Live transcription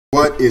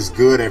What is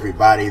good,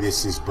 everybody?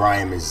 This is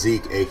Brian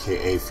Mazik,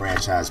 aka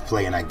Franchise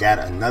Play, and I got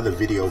another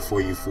video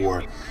for you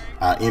for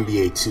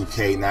NBA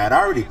 2K. Now, I'd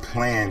already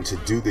planned to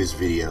do this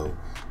video,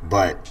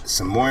 but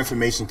some more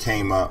information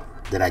came up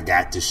that I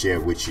got to share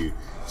with you,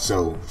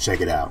 so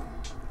check it out.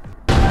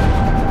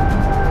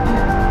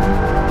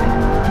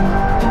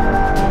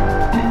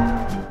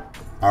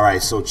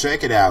 Alright, so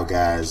check it out,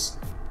 guys.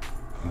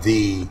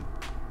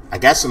 I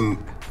got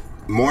some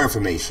more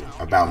information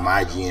about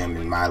MyGM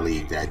and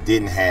MyLeague that I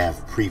didn't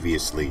have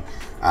previously.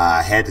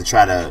 I had to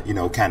try to,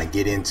 kind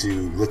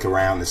of look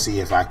around to see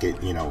if I could,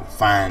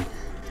 find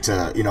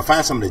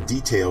some of the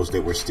details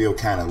that were still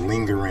kind of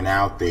lingering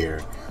out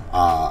there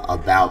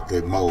about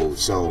the mode.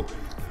 So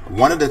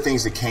one of the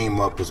things that came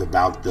up was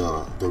about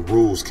the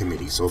rules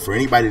committee. So for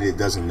anybody that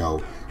doesn't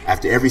know,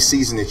 after every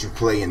season that you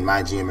play in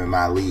MyGM and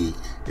MyLeague,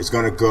 it's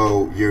going to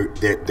go,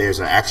 there's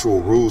an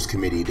actual rules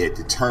committee that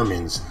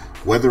determines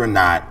whether or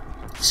not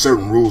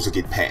certain rules will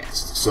get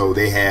passed. So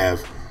they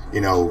have,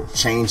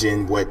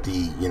 changing what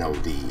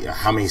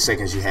how many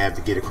seconds you have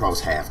to get across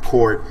half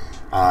court.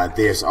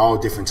 There's all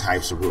different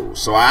types of rules.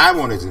 So I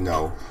wanted to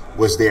know,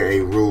 was there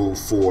a rule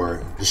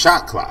for the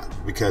shot clock?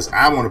 Because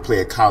I want to play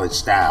a college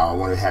style. I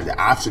want to have the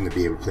option to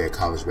be able to play a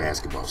college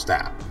basketball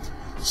style.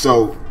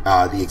 So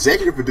the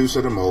executive producer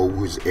of the mode,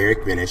 who's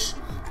Eric Benish,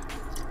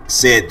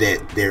 said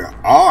that there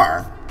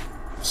are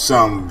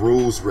some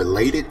rules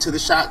related to the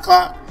shot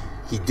clock.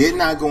 He did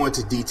not go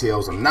into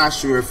details. I'm not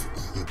sure if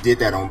he did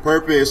that on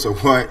purpose or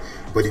what,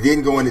 but he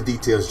didn't go into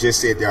details,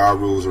 just said there are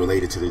rules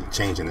related to the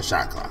change in the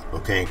shot clock,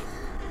 okay?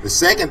 The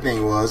second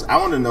thing was, I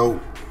want to know,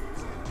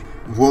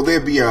 will there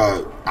be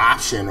a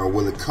option, or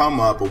will it come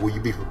up, or will you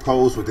be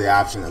proposed with the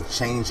option of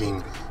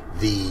changing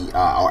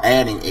or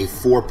adding a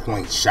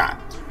 4-point shot?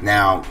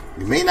 Now,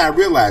 you may not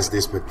realize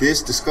this, but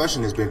this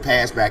discussion has been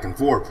passed back and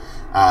forth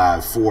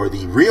for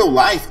the real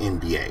life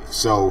NBA.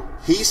 So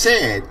he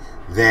said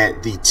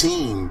that the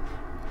team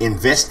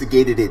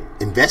investigated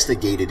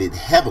it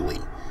heavily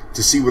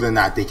to see whether or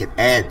not they could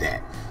add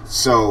that.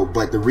 So,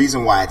 but the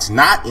reason why it's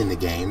not in the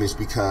game is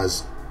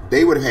because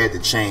they would have had to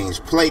change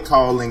play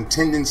calling,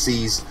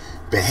 tendencies,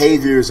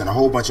 behaviors, and a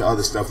whole bunch of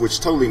other stuff, which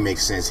totally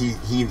makes sense. He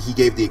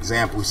gave the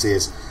example. He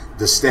says,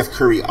 does Steph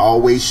Curry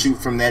always shoot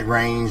from that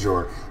range?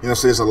 Or,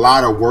 so there's a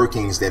lot of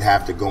workings that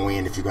have to go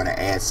in if you're going to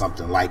add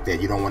something like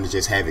that. You don't want to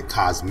just have it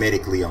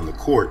cosmetically on the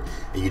court,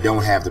 and you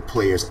don't have the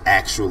players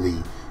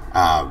actually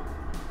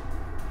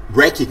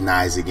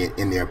recognizing it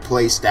in their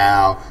play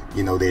style,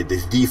 their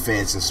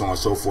defense, and so on and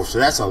so forth. So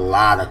that's a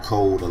lot of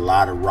code, a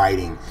lot of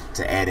writing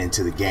to add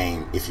into the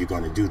game if you're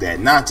going to do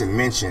that. Not to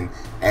mention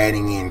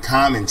adding in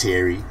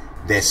commentary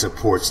that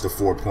supports the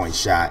 4-point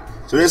shot.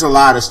 So there's a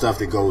lot of stuff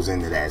that goes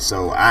into that.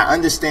 So I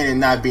understand it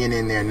not being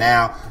in there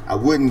now. I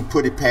wouldn't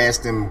put it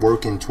past them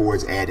working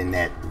towards adding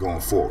that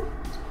going forward.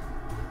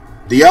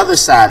 The other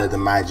side of the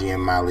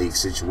MyGM MyLeague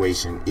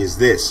situation is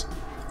this,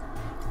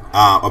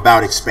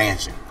 about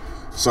expansion.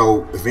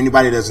 So if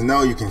anybody doesn't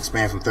know, you can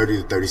expand from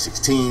 30 to 36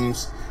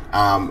 teams,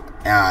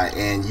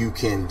 and you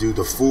can do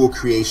the full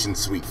creation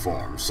suite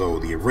form. So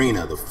the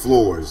arena, the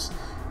floors,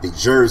 the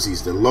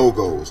jerseys, the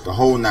logos, the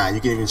whole nine.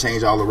 You can even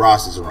change all the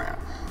rosters around.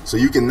 So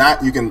you can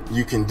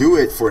do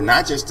it for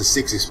not just the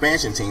 6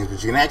 expansion teams,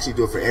 but you can actually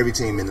do it for every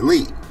team in the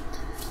league.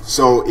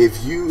 So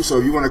if you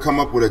want to come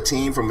up with a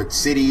team from a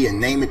city and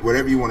name it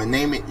whatever you want to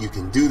name it, you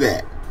can do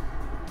that.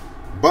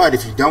 But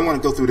if you don't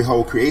want to go through the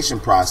whole creation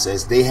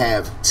process, they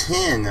have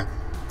 10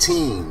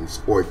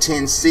 teams or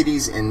 10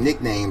 cities and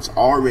nicknames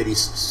already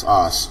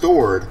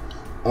stored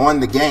on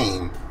the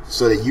game,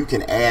 so that you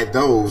can add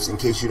those in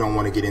case you don't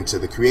want to get into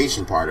the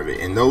creation part of it.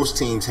 And those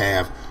teams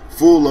have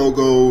full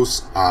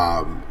logos,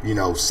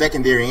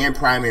 secondary and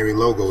primary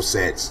logo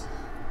sets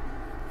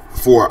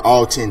for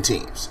all 10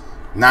 teams.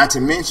 Not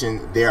to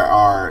mention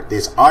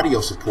there's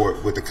audio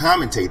support with the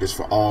commentators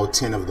for all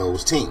 10 of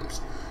those teams.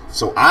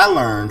 So I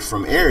learned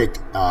from Eric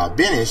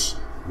Benish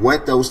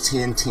what those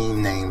 10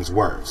 team names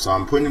were. So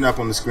I'm putting it up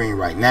on the screen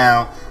right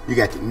now. You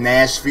got the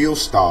Nashville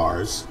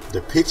Stars,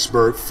 the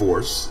Pittsburgh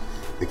Force,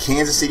 the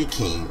Kansas City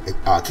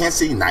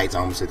Knights, I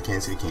almost said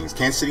Kansas City Kings,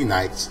 Kansas City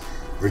Knights,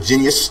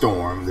 Virginia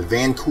Storm, the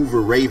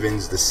Vancouver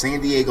Ravens, the San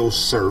Diego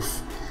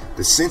Surf,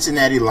 the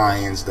Cincinnati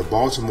Lions, the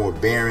Baltimore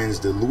Barons,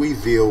 the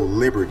Louisville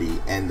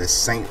Liberty, and the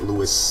St.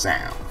 Louis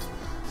Sound.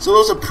 So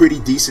those are pretty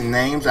decent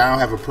names. I don't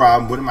have a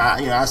problem with them.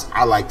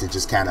 I like to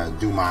just kind of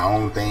do my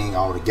own thing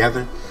all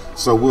together.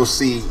 So we'll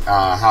see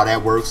how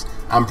that works.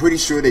 I'm pretty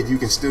sure that you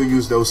can still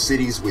use those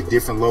cities with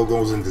different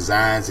logos and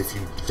designs if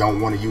you don't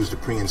want to use the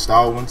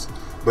pre-installed ones.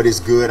 But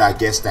it's good, I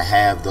guess, to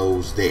have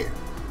those there.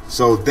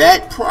 So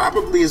that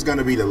probably is going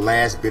to be the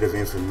last bit of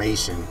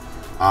information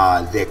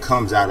that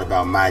comes out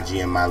about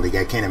MyGM MyLeague.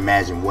 I can't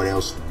imagine what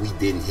else we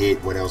didn't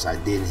hit, what else I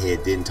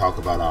didn't talk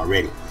about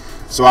already.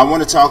 So I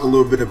want to talk a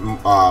little bit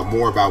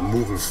more about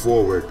moving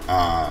forward,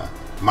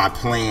 my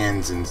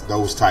plans and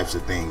those types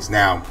of things.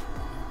 Now,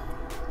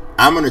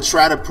 I'm going to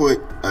try to put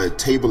a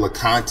table of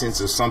contents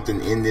or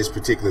something in this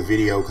particular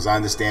video, because I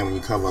understand when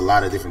you cover a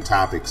lot of different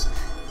topics,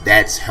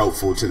 that's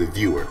helpful to the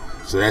viewer.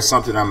 So that's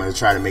something I'm going to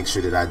try to make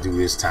sure that I do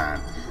this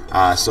time.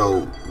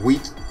 So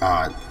we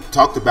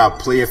talked about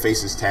player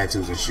faces,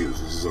 tattoos, and shoes.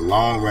 This is a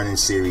long running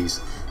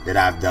series that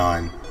I've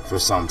done for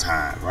some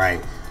time,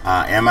 right?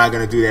 Am I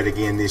going to do that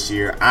again this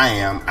year? I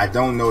am. I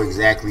don't know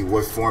exactly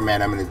what format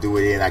I'm going to do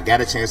it in. I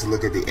got a chance to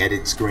look at the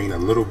edit screen a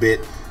little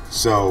bit,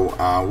 so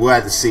we'll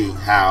have to see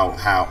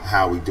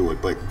how we do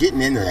it. But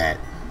getting into that,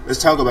 let's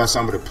talk about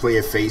some of the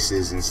player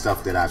faces and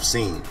stuff that I've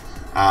seen.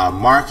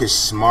 Marcus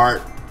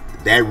Smart,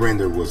 that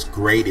render was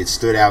great. It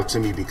stood out to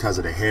me because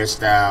of the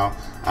hairstyle,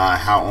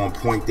 how on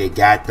point they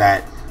got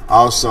that.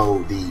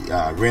 Also,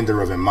 the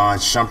render of Iman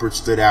Shumpert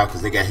stood out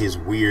because they got his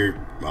weird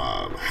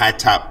high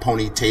top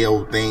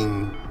ponytail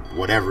thing,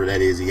 whatever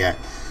that is he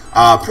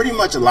got. Pretty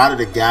much a lot of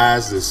the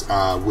guys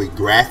with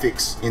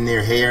graphics in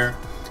their hair,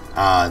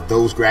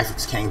 those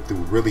graphics came through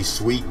really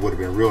sweet. Would have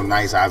been real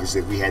nice, obviously,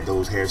 if we had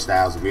those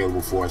hairstyles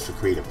available for us for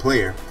creative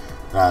player,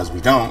 as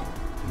we don't.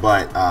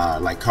 But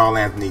like Karl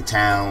Anthony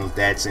Towns,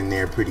 that's in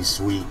there pretty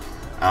sweet.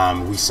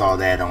 We saw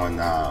that on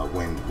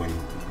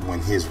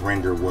when his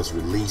render was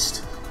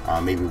released.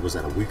 Maybe it was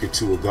a week or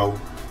two ago.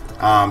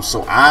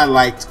 So I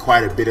liked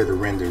quite a bit of the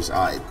renders.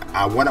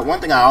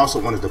 One thing I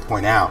also wanted to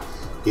point out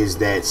is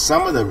that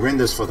some of the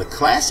renders for the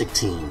classic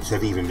teams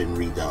have even been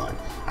redone.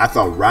 I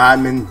thought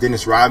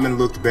Dennis Rodman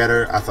looked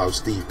better. I thought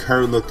Steve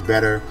Kerr looked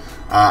better.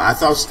 I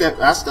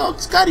thought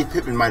Scottie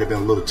Pippen might have been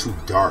a little too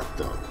dark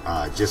though,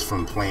 just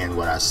from playing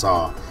what I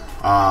saw.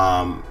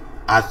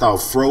 I thought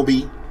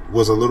Froby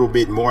was a little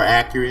bit more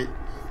accurate.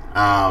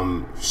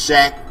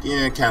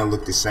 Shaq, kind of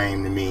looked the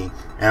same to me.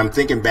 And I'm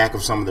thinking back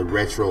of some of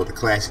the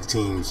classic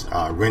teams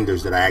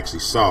renders that I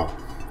actually saw.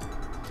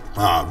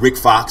 Rick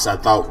Fox, I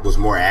thought, was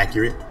more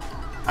accurate.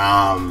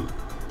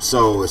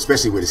 So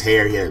especially with his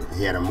hair,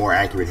 he had a more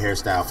accurate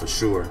hairstyle for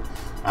sure.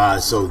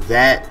 So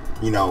that,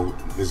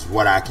 is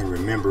what I can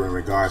remember in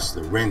regards to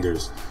the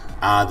renders.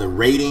 The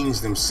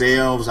ratings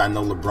themselves, I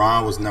know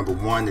LeBron was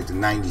 #1 at the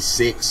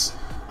 96.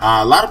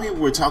 A lot of people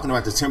were talking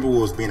about the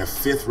Timberwolves being a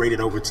fifth rated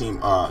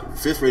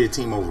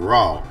team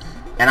overall,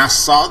 and I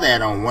saw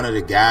that on one of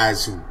the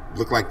guys who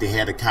looked like they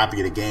had a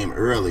copy of the game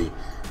early.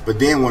 But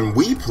then when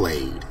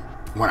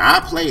I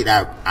played,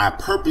 I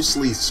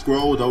purposely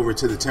scrolled over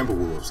to the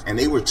Timberwolves, and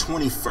they were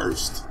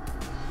 21st.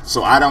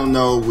 So I don't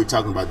know. We're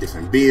talking about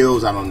different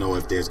builds. I don't know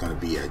if there's going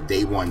to be a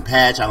day one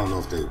patch. I don't know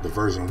if the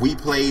version we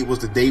played was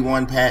the day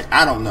one patch.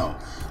 I don't know,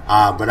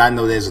 but I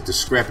know there's a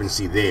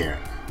discrepancy there.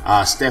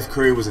 Steph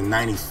Curry was a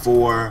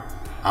 94.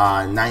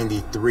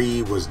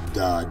 93 was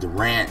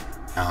Durant.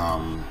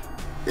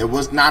 There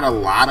was not a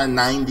lot of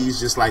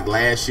 90s, just like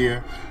last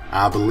year.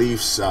 I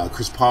believe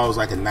Chris Paul was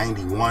like a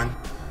 91.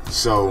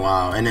 So,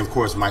 and then of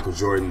course Michael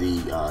Jordan,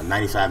 the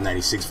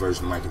 95-96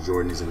 version of Michael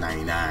Jordan is a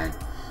 99.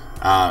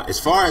 As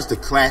far as the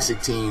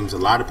classic teams, a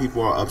lot of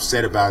people are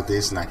upset about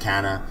this, and I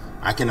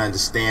can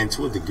understand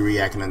to a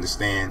degree. I can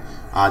understand.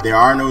 There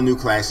are no new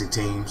classic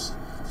teams.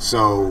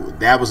 So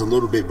that was a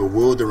little bit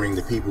bewildering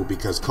to people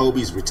because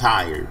Kobe's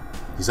retired.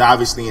 He's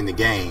obviously in the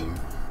game.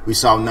 We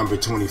saw number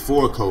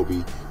 24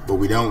 Kobe, but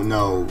we don't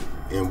know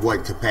in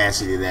what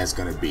capacity that's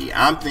going to be.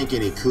 I'm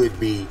thinking it could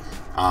be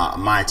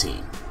my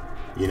team.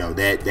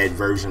 That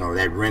version or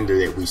that render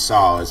that we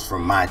saw is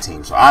from my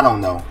team. So I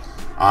don't know.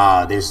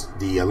 There's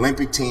the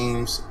Olympic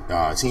teams,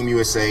 Team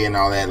USA and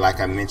all that.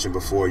 Like I mentioned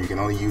before, you can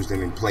only use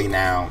them in Play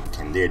Now.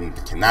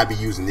 Cannot be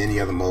used in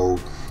any other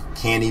mode.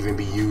 Can't even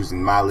be used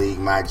in MyLeague,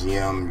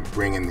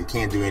 MyGM.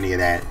 Can't do any of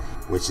that,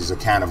 which is a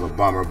kind of a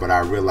bummer. But I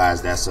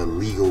realize that's a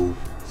legal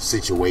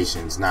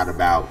situation. It's not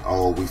about,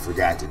 oh, we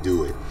forgot to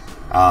do it.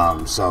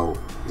 So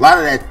a lot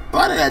of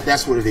that.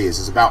 That's what it is.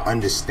 It's about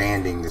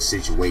understanding the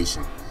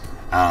situation.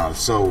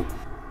 So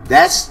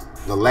that's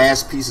the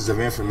last pieces of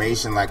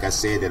information, like I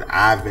said, that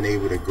I've been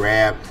able to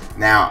grab.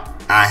 Now,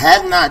 I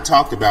have not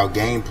talked about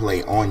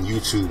gameplay on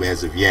YouTube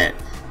as of yet,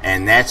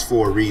 and that's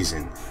for a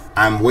reason.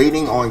 I'm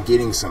waiting on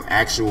getting some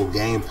actual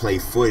gameplay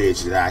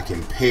footage that I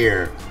can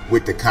pair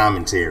with the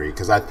commentary,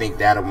 because I think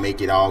that'll make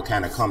it all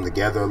kind of come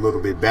together a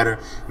little bit better.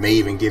 May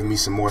even give me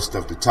some more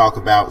stuff to talk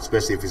about,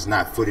 especially if it's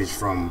not footage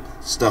from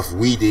stuff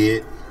we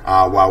did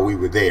while we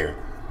were there.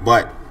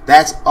 But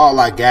that's all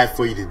I got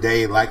for you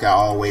today. Like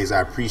I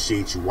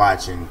appreciate you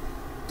watching.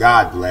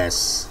 God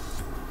bless.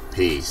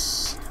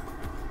 Peace.